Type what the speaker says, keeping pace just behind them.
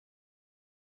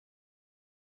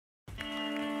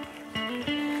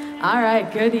All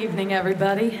right, good evening,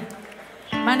 everybody.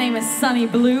 My name is Sonny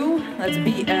Bleau, that's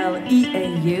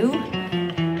B-L-E-A-U.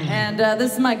 And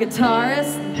this is my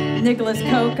guitarist, Nic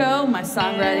Cocco, my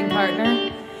songwriting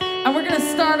partner. And we're gonna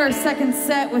start our second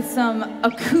set with some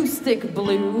acoustic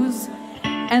blues.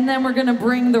 And then we're gonna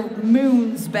bring the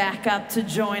Moons back up to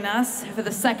join us for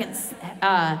the second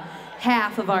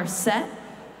half of our set.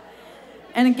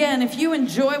 And again, if you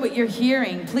enjoy what you're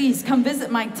hearing, please come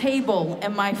visit my table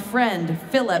and my friend,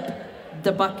 Philip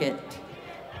the Bucket.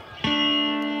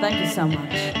 Thank you so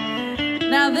much.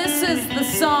 Now this is the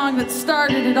song that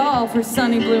started it all for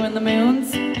Sonny Bleau and the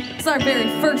Moons. It's our very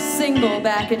first single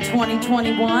back in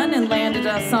 2021 and landed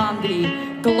us on the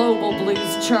global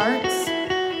blues charts.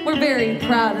 We're very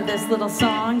proud of this little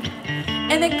song.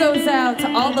 And it goes out to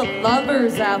all the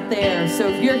lovers out there. So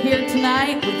if you're here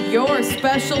tonight with your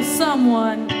special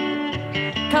someone,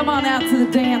 come on out to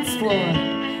the dance floor.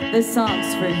 This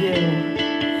song's for you.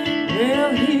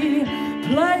 Well, he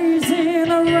plays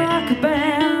in a rock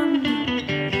band,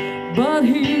 but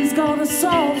he's got a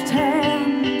soft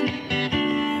hand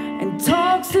and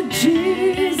talks to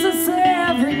Jesus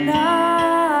every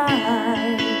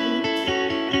night.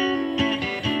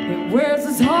 He wears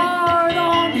his heart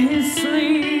on his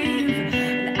sleeve,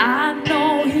 and I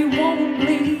know he won't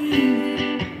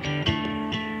leave.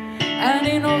 And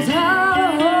he knows how to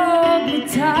hold me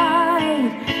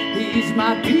tight. He's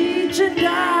my peach and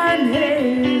I'm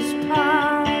his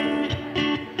pie.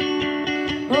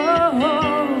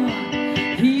 Oh,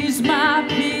 he's my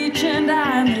peach and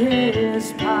I'm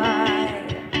his pie.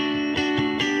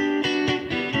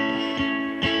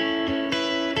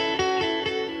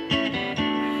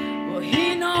 Well,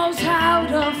 he knows how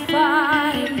to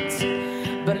fight,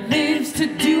 but lives to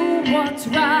do what's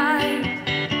right.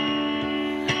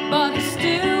 But he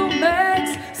still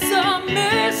makes some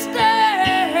mistakes.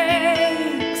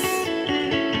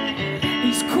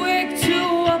 He's quick to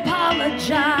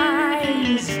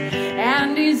apologize,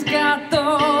 and he's got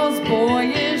those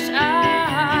boyish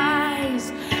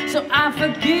eyes. So I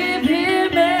forgive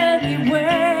him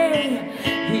anyway.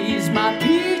 He's my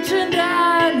peach and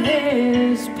I'm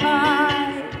his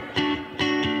pie.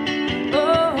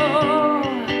 Oh,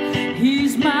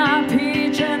 he's my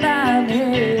peach and I'm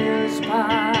his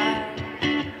pie.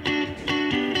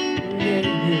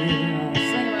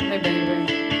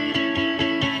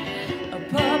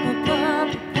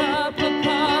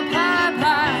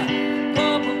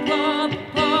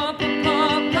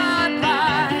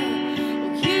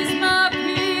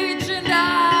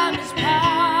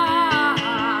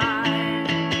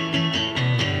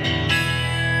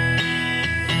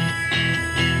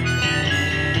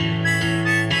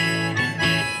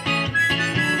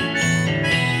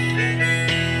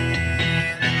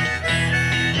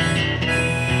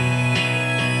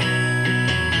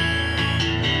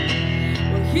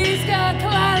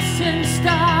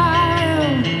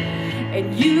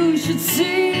 You should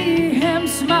see him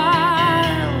smile.